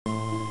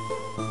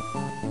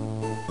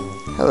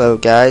Hello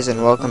guys,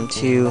 and welcome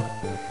to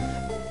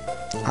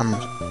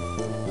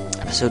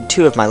episode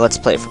 2 of my Let's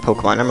Play for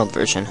Pokemon Emerald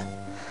version.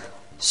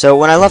 So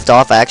when I left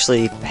off, I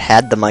actually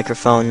had the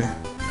microphone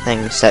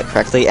thing set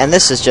correctly, and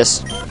this is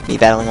just me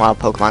battling wild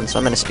Pokemon, so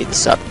I'm going to speed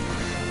this up.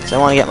 So I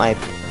want to get my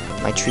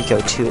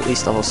Trico to at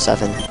least level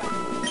 7.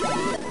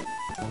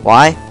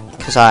 Why?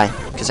 Because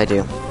I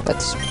do.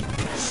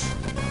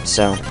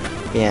 So,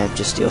 yeah,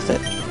 just deal with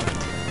it.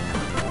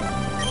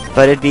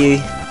 But it'd be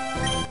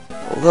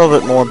a little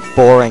bit more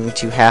boring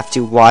to have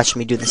to watch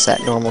me do this at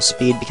normal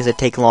speed because it'd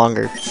take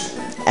longer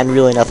and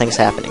really nothing's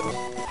happening.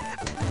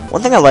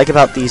 One thing I like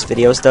about these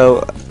videos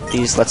though,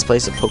 these Let's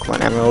Plays of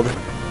Pokemon Emerald,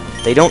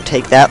 they don't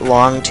take that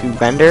long to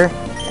render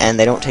and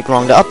they don't take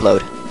long to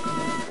upload.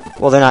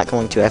 Well, they're not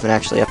going to. I haven't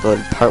actually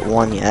uploaded part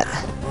 1 yet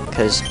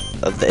because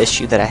of the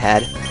issue that I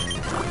had.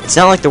 It's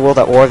not like the World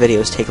at War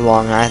videos take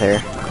long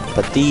either,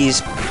 but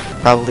these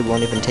probably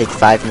won't even take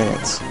 5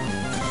 minutes.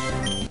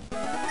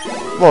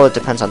 Well, it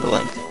depends on the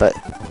length, but...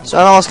 So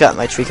I almost got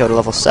my Trico to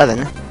level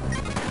 7.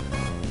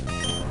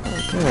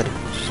 Oh, good.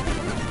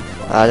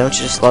 Don't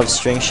you just love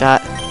String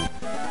Shot?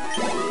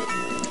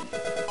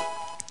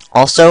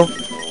 Also,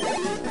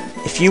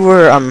 if you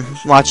were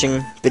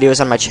watching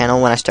videos on my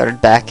channel when I started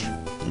back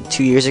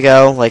 2 years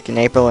ago, like in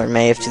April or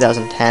May of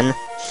 2010,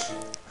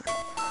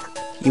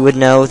 you would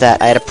know that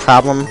I had a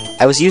problem.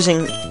 I was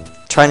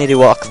trying to do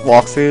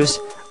walkthroughs,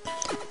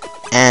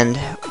 and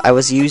I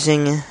was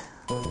using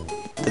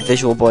the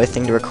Visual Boy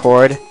thing to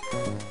record.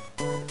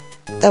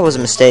 That was a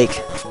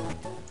mistake.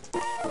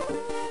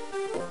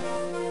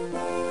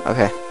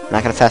 Okay, I'm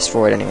not gonna fast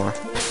forward anymore.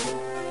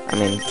 I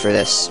mean, for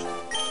this.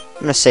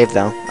 I'm gonna save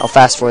though. I'll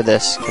fast forward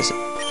this, because there.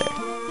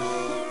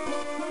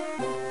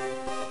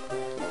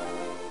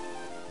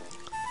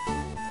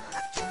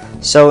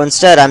 So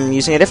instead, I'm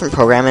using a different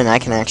program, and I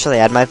can actually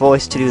add my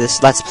voice to do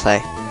this Let's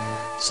Play.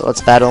 So let's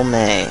battle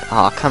May.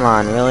 Aw, oh, come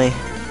on, really?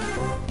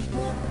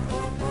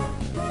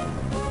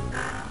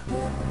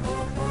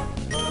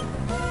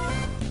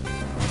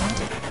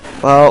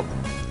 Well,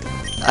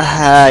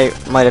 I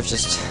might have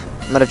just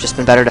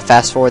been better to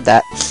fast forward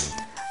that.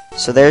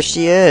 So there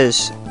she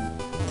is.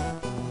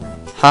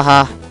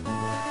 Haha.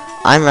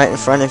 I'm right in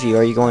front of you.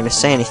 Are you going to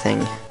say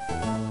anything?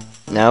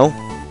 No?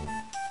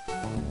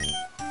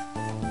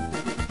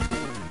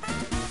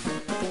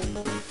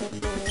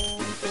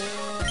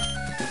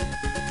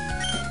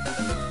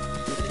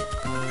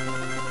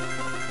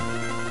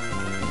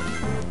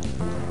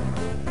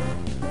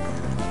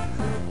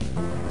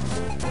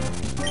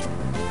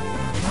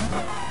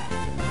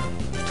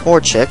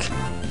 Torchic.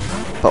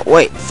 But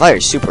wait,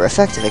 fire's super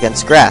effective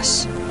against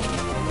grass.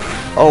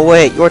 Oh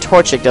wait, your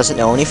Torchic doesn't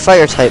know any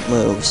fire-type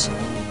moves.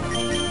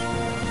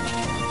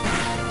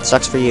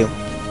 Sucks for you.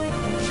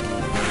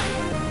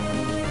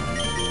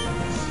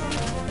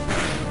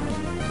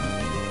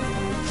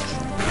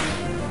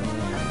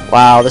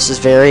 Wow, this is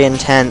very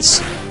intense.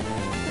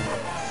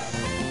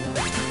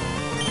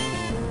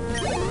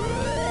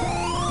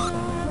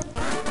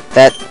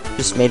 That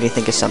just made me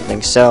think of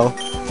something, so...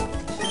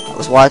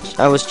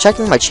 I was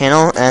checking my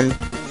channel, and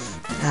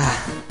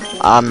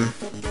I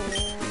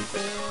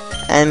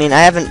mean,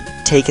 I haven't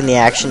taken the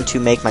action to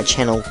make my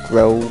channel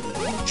grow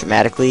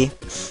dramatically,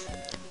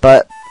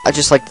 but I'd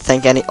just like to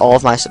thank all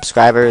of my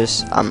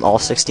subscribers, all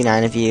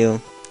 69 of you,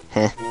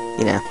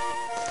 you know.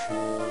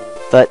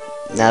 But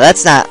now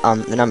that's not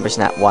the number's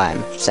not why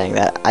I'm saying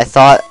that. I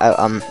thought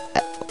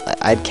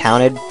I'd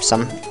counted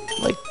some,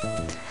 like,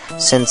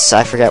 since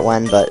I forget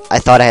when, but I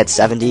thought I had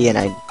 70 and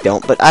I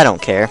don't, but I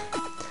don't care.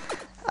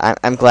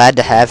 I'm glad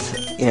to have,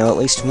 you know, at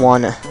least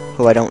one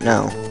who I don't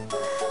know.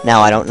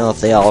 Now, I don't know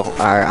if they all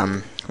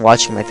are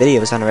watching my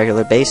videos on a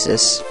regular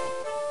basis.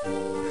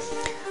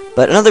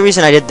 But another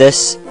reason I did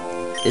this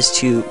is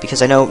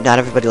because I know not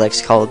everybody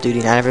likes Call of Duty,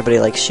 not everybody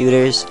likes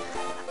shooters.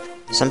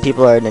 Some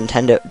people are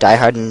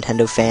diehard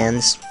Nintendo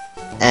fans.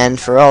 And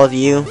for all of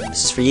you,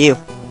 this is for you.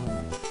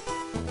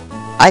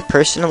 I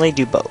personally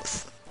do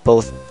both.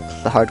 Both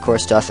the hardcore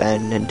stuff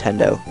and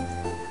Nintendo.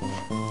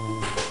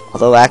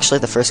 Although, actually,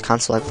 the first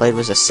console I played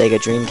was a Sega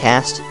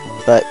Dreamcast,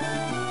 but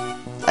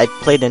I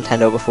played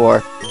Nintendo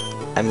before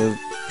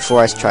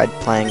I tried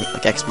playing,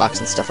 like, Xbox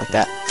and stuff like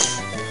that.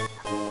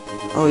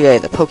 Oh, yay,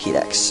 the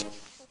Pokédex.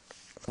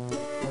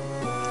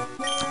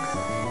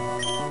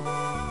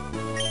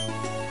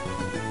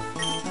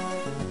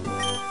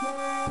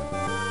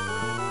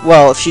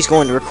 Well, if she's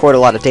going to record a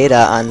lot of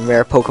data on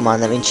rare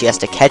Pokemon, that means she has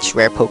to catch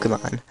rare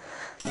Pokemon.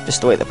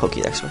 Just the way the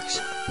Pokédex works.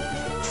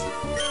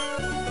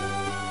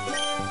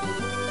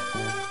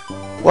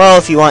 Well,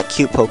 if you want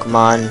cute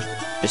Pokemon,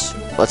 just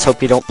let's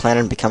hope you don't plan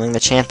on becoming the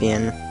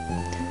champion.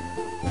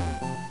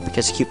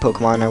 Because cute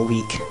Pokemon are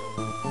weak.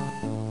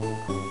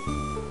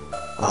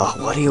 Oh,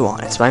 what do you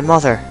want? It's my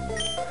mother.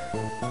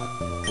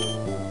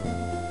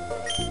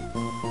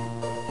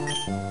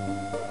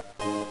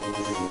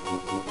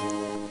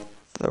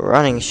 The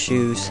running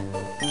shoes.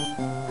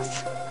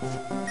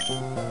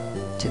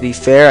 To be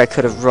fair, I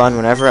could have run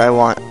whenever I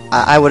want.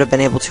 I would have been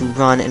able to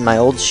run in my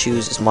old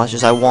shoes as much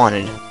as I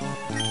wanted.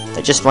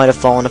 They just might have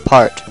fallen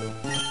apart.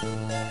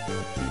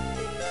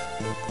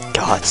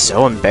 Oh, it's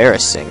so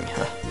embarrassing.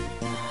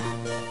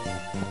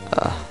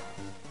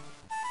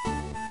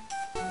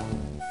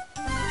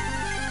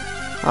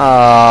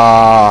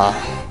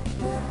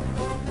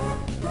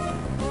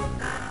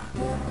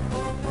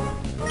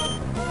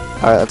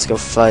 Alright, let's go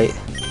fight.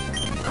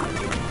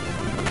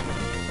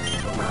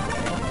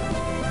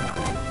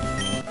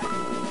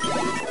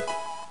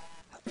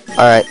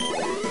 Alright.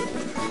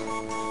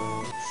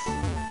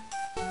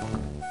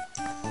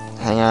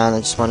 Hang on, I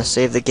just want to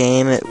save the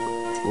game. It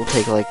will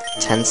take like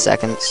 10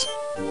 seconds.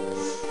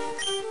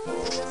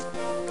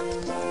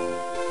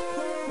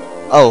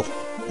 Oh,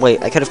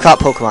 wait, I could have caught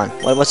Pokemon.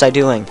 What was I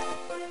doing?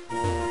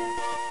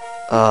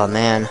 Oh,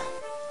 man.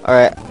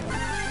 Alright.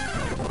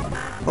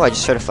 Oh, I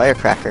just heard a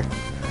firecracker.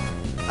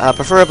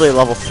 Preferably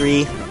level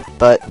 3,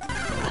 but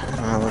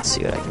let's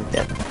see what I can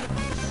get.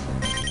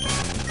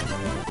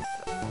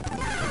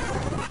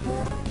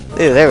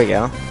 Ooh, there we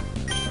go.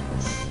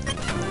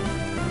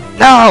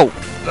 No!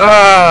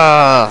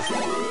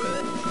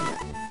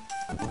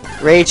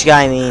 Rage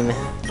guy meme.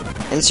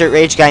 Insert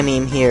rage guy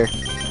meme here.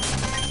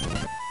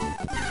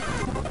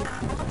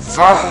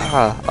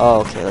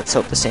 Oh, okay, let's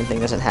hope the same thing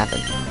doesn't happen.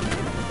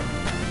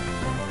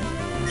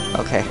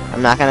 Okay,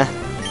 I'm not gonna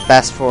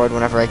fast forward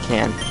whenever I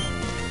can.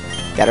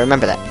 Gotta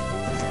remember that.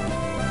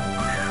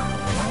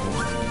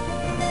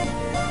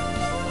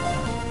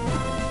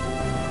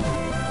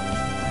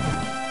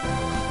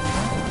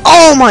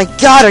 Oh my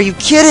god, are you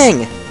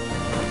kidding?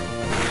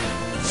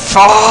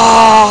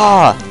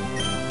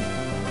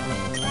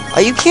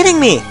 Are you kidding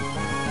me?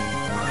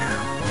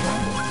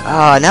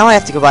 Now I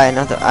have to go buy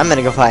another. I'm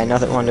gonna go buy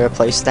another one to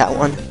replace that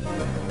one.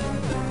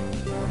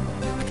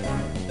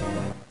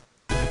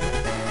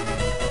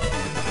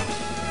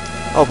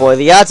 Oh boy,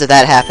 the odds of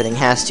that happening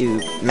has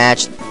to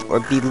match or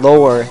be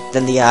lower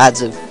than the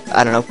odds of,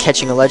 I don't know,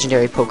 catching a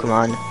legendary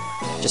Pokemon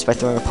just by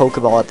throwing a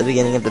Pokeball at the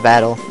beginning of the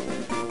battle.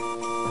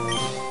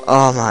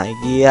 Oh my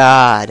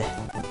god.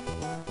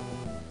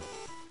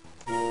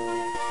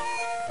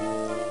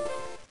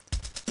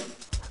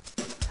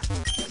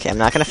 Okay, I'm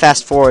not gonna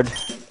fast forward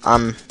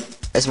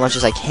as much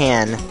as I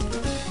can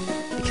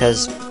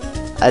because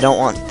I don't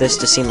want this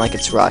to seem like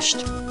it's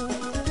rushed.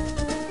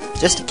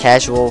 Just a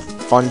casual,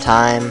 fun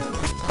time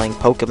playing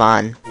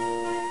Pokemon,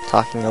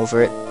 talking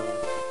over it,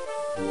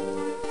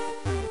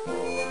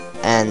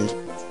 and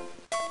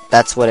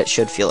that's what it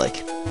should feel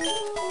like.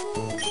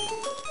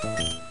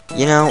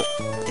 You know,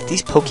 if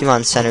these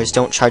Pokemon centers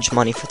don't charge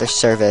money for their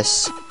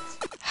service,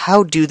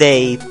 how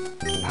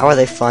are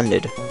they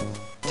funded?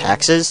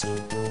 Taxes?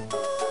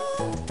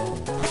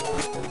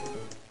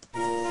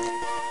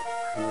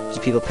 Do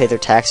people pay their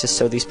taxes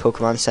so these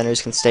Pokemon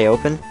centers can stay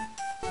open?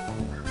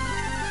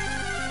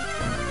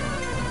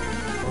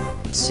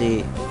 Let's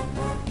see.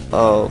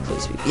 Oh,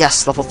 please be.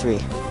 Yes, level 3.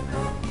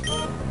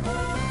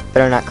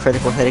 Better not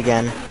critical hit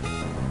again.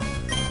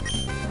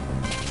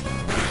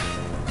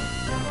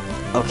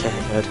 Okay,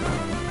 good.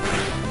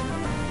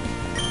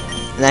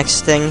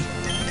 Next thing,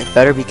 it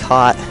better be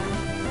caught.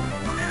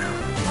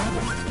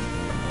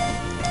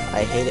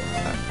 I hate it.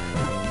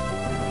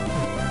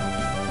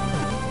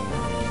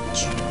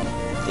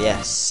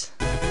 Yes.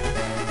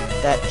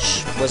 That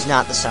was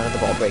not the sound of the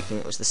ball breaking,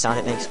 it was the sound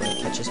it makes when it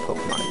catches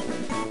Pokemon.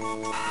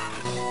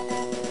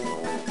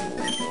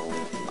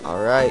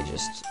 Alright,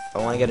 I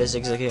want to get a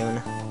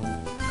Zigzagoon.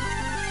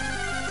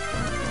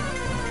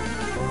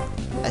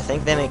 I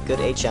think they make good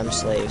HM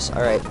slaves.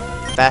 Alright,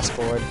 fast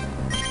forward.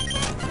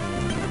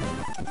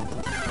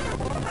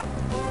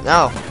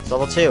 No, it's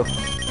level 2.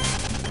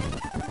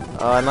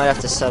 Oh, I might have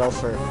to settle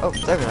for... Oh,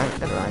 never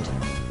mind.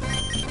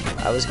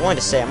 I was going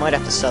to say I might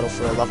have to settle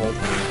for a level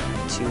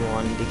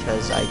 2-1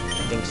 because I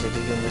think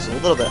Zigzagoon is a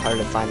little bit harder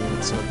to find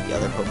than some of the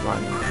other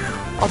Pokemon.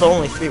 Although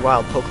only 3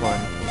 wild Pokemon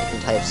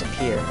different types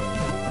appear.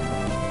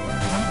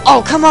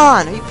 Oh, come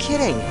on! Are you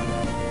kidding?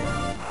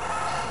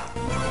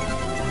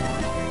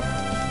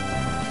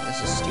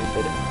 This is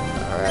stupid.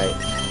 Alright.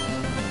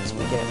 Let's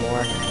weaken it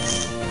more.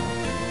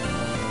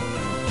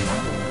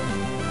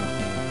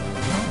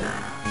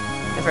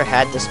 Never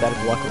had this bad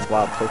of luck with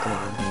wild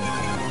Pokemon.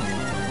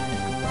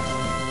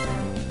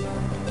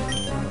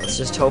 Let's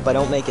just hope I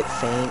don't make it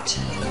faint.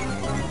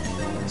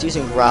 It's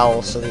using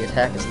Growl, so the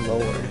attack is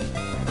lowered.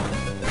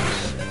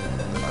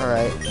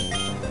 Alright.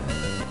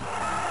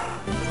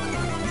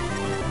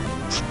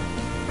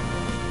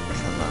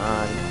 Come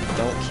on,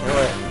 don't kill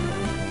it.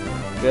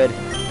 Good.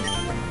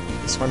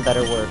 This one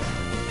better work.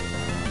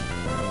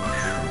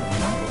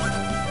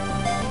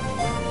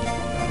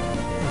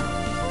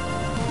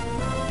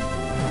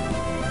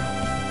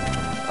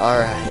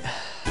 Alright.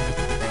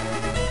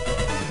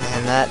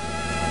 Man, that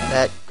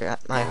got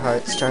my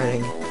heart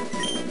starting.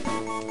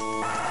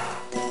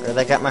 Or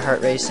that got my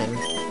heart racing.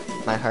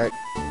 My heart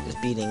is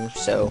beating,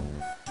 so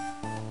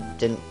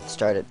didn't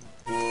start it.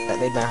 That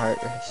made my heart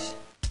race.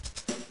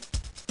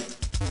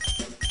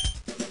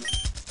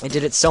 I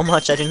did it so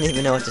much I didn't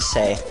even know what to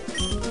say.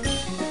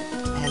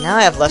 And now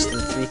I have less than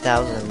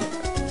 3,000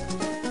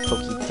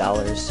 Poké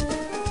dollars.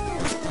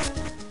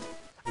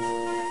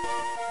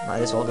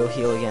 Might as well go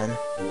heal again.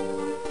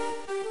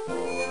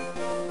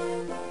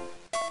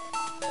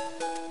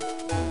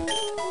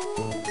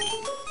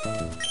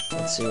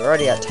 Let's see, we're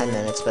already at 10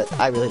 minutes, but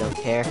I really don't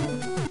care.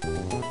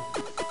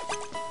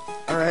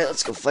 Alright,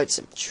 let's go fight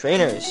some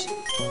trainers.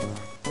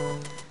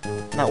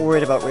 Not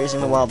worried about raising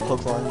the wild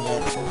Pokemon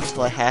yet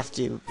until I have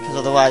to, because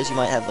otherwise you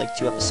might have like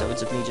 2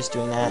 episodes of me just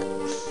doing that.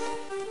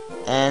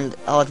 And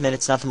I'll admit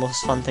it's not the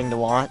most fun thing to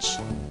watch.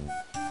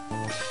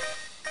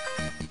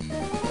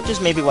 Which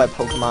is maybe why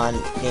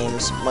Pokemon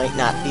games might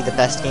not be the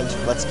best games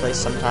for Let's Play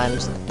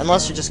sometimes,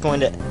 unless you're just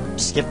going to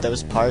skip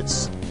those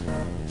parts.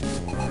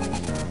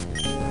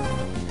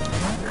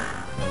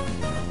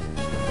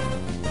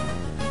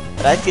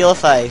 But I feel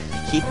if I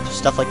keep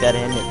stuff like that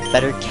in, it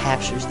better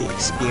captures the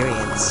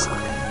experience.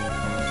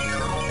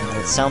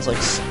 It sounds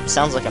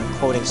like I'm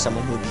quoting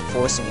someone who would be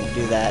forcing me to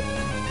do that.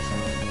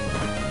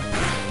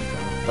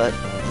 But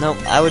no,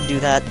 I would do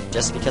that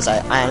just because I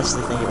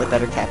honestly think it would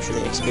better capture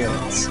the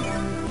experience.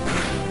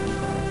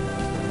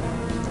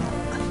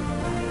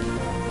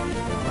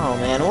 Oh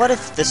man, what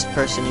if this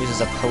person uses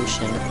a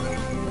potion?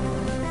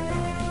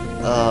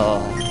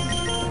 Oh.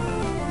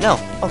 No,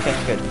 okay,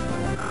 good.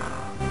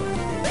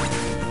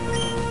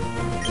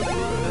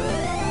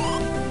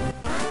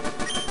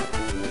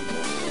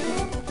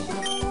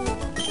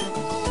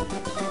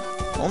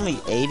 Only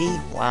 80?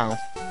 Wow.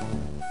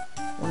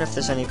 Wonder if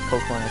there's any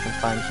Pokemon I can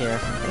find here. I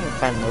think I can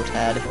find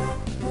Lotad.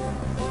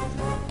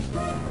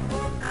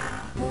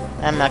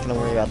 I'm not gonna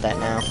worry about that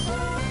now.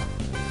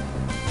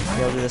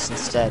 Maybe I'll do this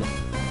instead.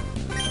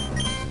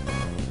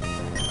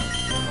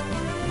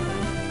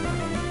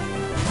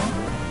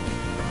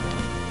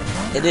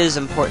 It is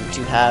important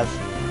to have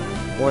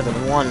more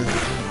than one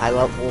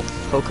high-level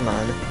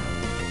Pokemon.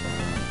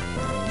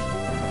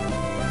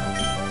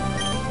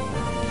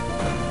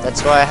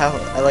 That's why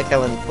I like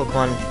how in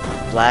Pokemon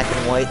Black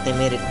and White they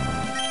made it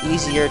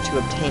easier to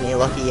obtain a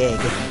lucky egg.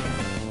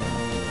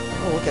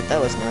 Oh, look at that,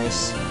 was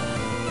nice.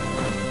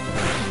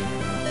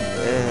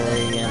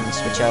 Yeah, I'm gonna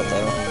switch out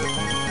though.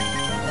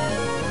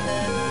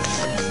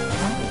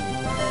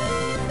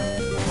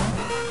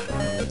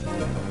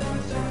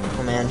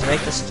 Oh man, to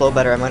make this flow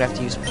better I might have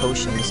to use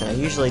potions, and I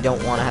usually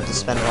don't want to have to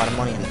spend a lot of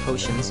money on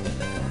potions.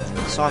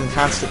 So I'm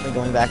constantly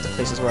going back to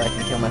places where I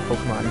can heal my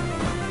Pokemon.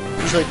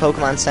 Usually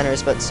Pokemon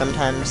centers, but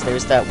sometimes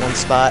there's that one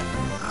spot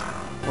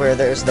where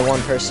there's the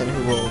one person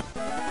who will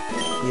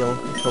heal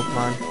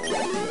Pokemon.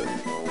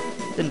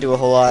 Didn't do a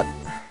whole lot.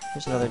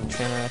 There's another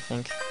trainer, I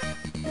think.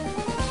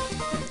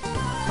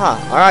 Huh,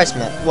 our eyes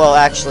met. Well,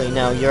 actually,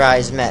 no, your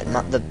eyes met,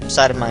 not the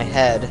side of my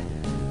head.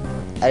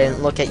 I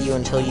didn't look at you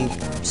until you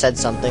said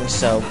something,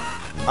 so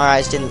our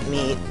eyes didn't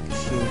meet.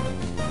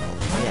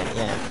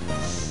 Yeah.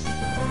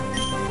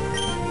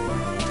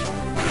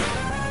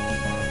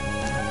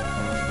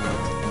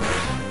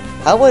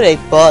 How would a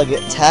bug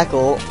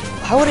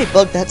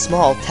that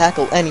small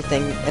tackle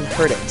anything and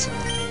hurt it?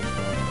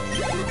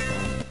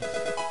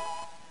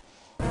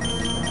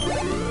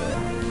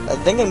 I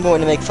think I'm going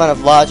to make fun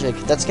of logic.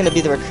 That's going to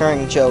be the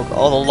recurring joke,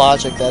 all the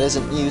logic that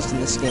isn't used in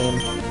this game.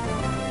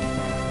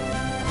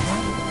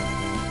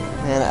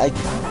 Man, I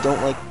don't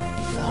like...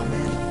 Oh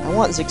man, I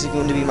want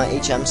Zigzagoon to be my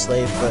HM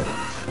slave, but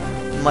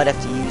I might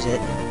have to use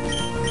it.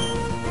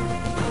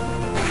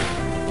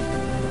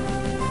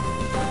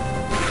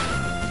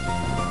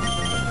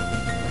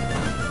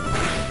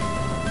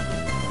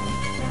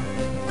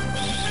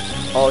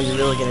 Oh, you're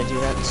really gonna do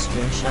that in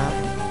Screenshot?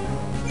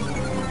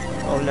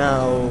 Oh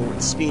no,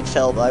 speed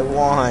fell by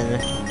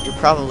 1. You're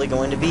probably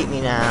going to beat me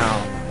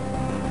now.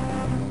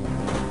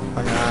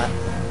 Or not.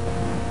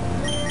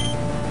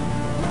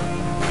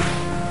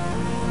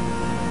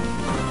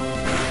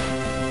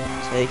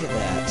 Take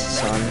that,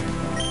 son.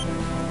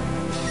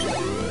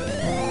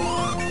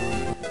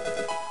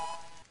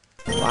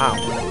 Wow,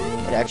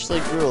 it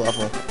actually grew a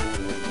level.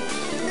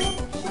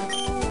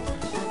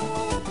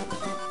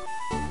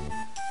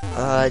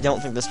 I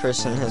don't think this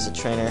person is a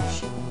trainer.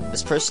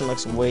 This person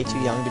looks way too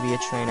young to be a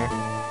trainer.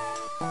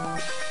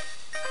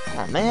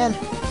 Oh man.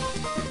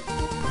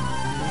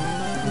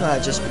 I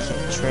just became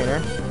a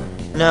trainer.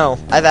 No,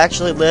 I've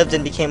actually lived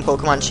and became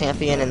Pokemon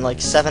champion in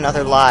like 7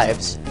 other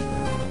lives.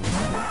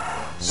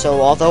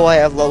 So although I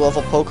have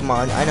low-level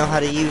Pokemon, I know how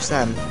to use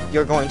them.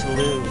 You're going to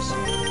lose.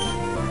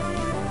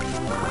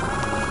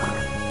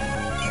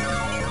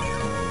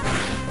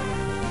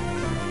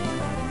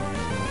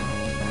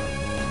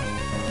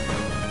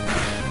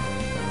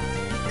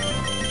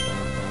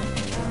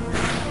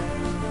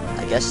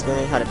 I guess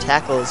learning how to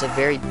tackle is a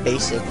very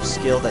basic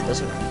skill that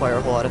doesn't require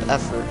a whole lot of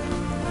effort.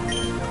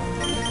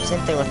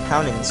 Same thing with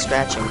pounding and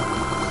scratching.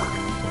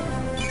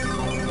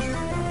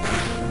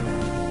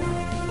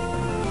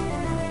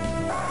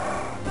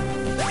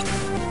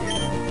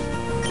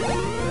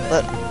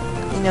 But,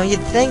 you know,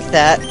 you'd think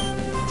that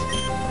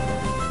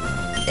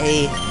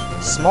a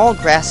small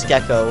grass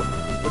gecko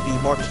would be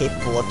more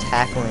capable of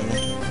tackling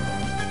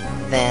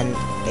than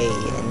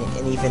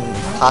an even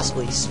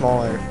possibly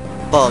smaller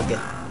bug.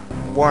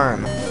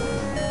 Worm.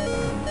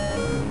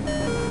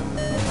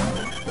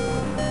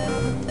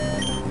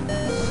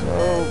 So,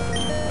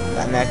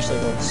 I'm actually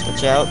going to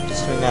switch out,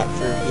 just doing that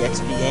for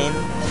EXP gain.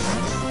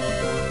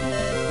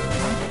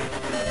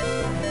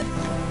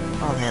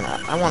 Oh man,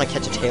 I want to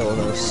catch a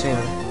Taillow soon.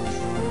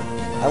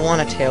 I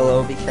want a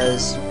Taillow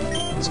because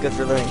it's good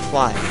for learning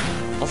Fly.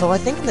 Although I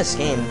think in this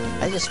game,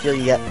 I just feel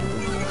you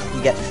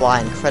get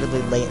Fly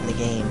incredibly late in the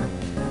game.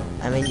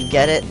 I mean, you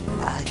get it,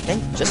 I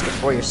think, just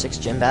before your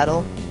 6th gym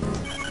battle.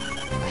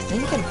 I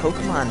think in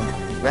Pokemon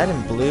Red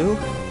and Blue,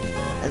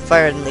 and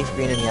Fire Red and Leaf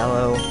Green and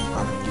Yellow,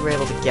 you were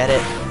able to get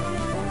it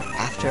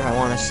after, I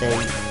want to say,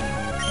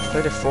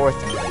 3rd or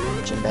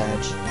 4th gym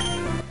badge.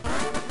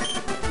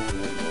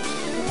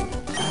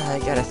 I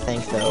gotta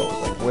think, though,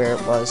 like, where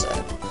it was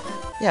at.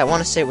 Yeah, I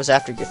want to say it was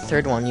after your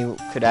 3rd one you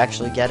could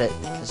actually get it,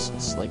 because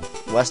it's, like,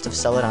 west of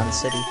Celadon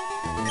City.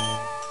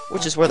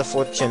 Which is where the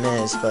 4th gym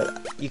is,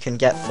 but you can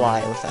get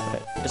Fly without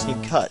it. You just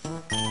need Cut.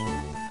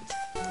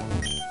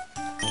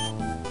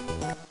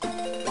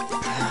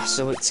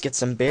 So let's get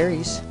some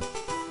berries.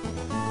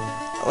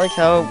 I like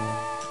how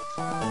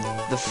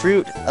the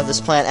fruit of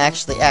this plant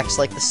actually acts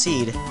like the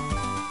seed.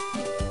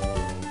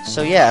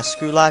 So yeah,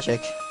 screw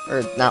logic.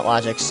 Or, not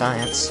logic,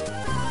 science.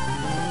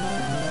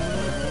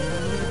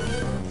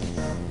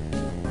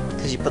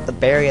 Because you put the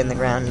berry in the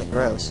ground and it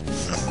grows.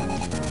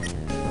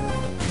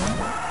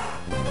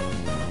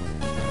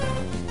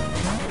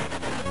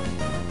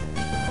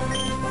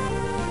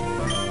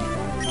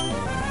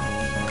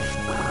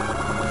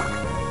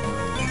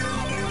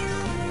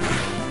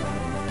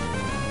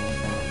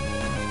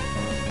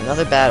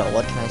 Another battle,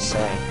 what can I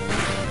say?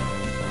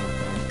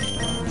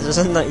 This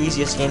isn't the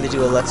easiest game to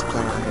do a Let's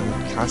Play on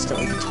and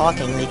constantly be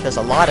talking because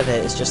a lot of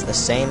it is just the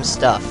same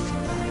stuff.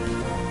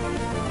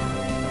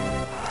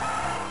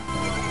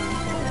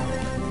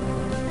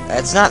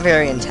 It's not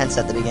very intense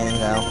at the beginning,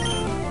 though.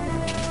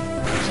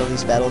 So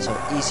these battles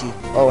are easy.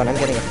 Oh, and I'm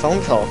getting a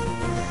phone call.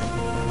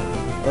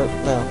 Oh,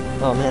 no.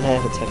 Oh, man, I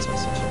have a text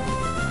message.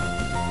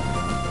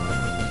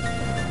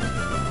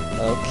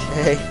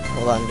 Okay,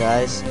 hold on,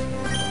 guys.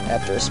 I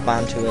have to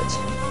respond to it.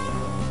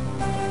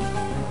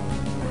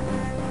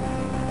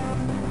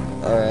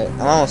 Alright,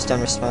 I'm almost done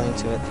responding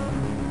to it.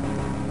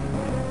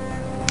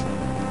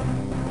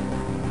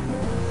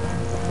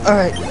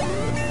 Alright.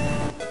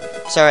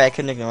 Sorry, I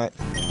couldn't ignore it.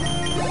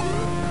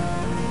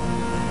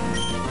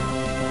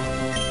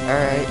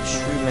 Alright,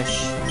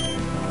 Shroomish.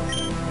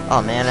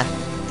 Oh man,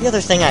 the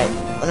other thing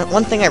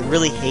one thing I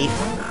really hate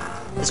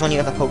is when you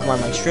have a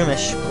Pokemon like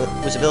Shroomish,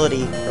 which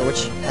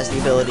has the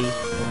ability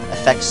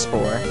Effect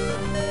Spore.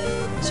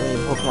 So you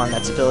have a Pokemon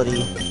that's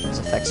ability is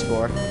Effect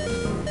Spore.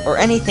 Or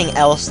anything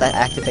else that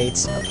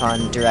activates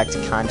upon direct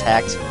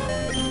contact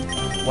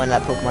when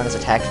that Pokemon is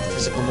attacked with a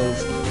physical move,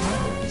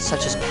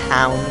 such as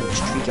Pound, which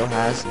Trico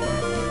has.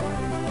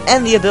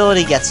 And the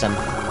ability gets him.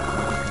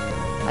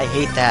 I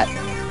hate that.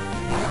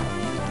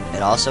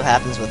 It also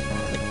happens with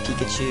like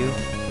Pikachu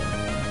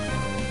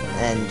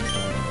and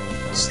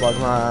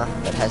Slugma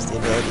that has the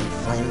ability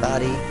Flame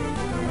Body.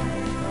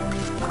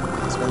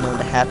 It's been known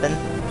to happen.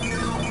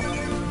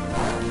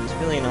 It's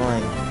really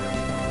annoying.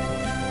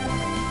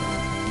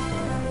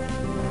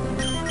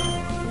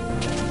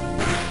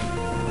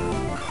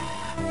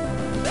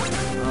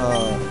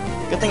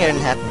 Oh, good thing it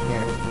didn't happen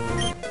here.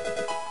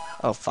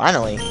 Oh,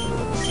 finally.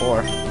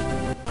 4.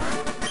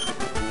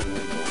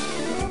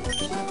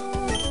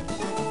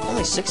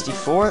 Only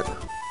 64?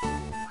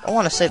 I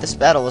want to say this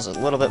battle was a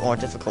little bit more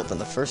difficult than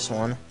the first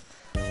one.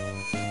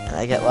 And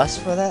I get less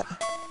for that?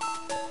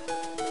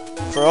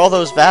 For all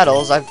those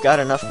battles, I've got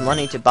enough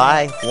money to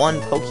buy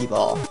 1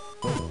 Pokeball.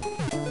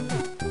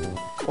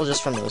 Well,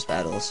 just from those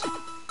battles.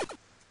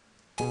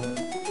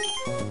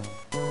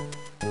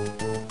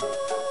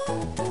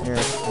 Here,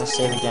 let's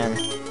save again.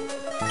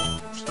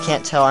 If you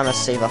can't tell, I'm a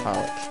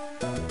save-aholic.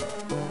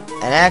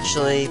 And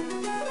actually,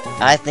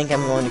 I think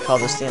I'm going to call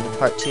this the end of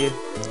part 2.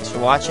 Thanks for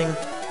watching.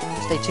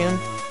 Stay tuned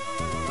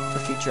for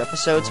future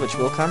episodes, which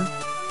will come.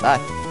 Bye.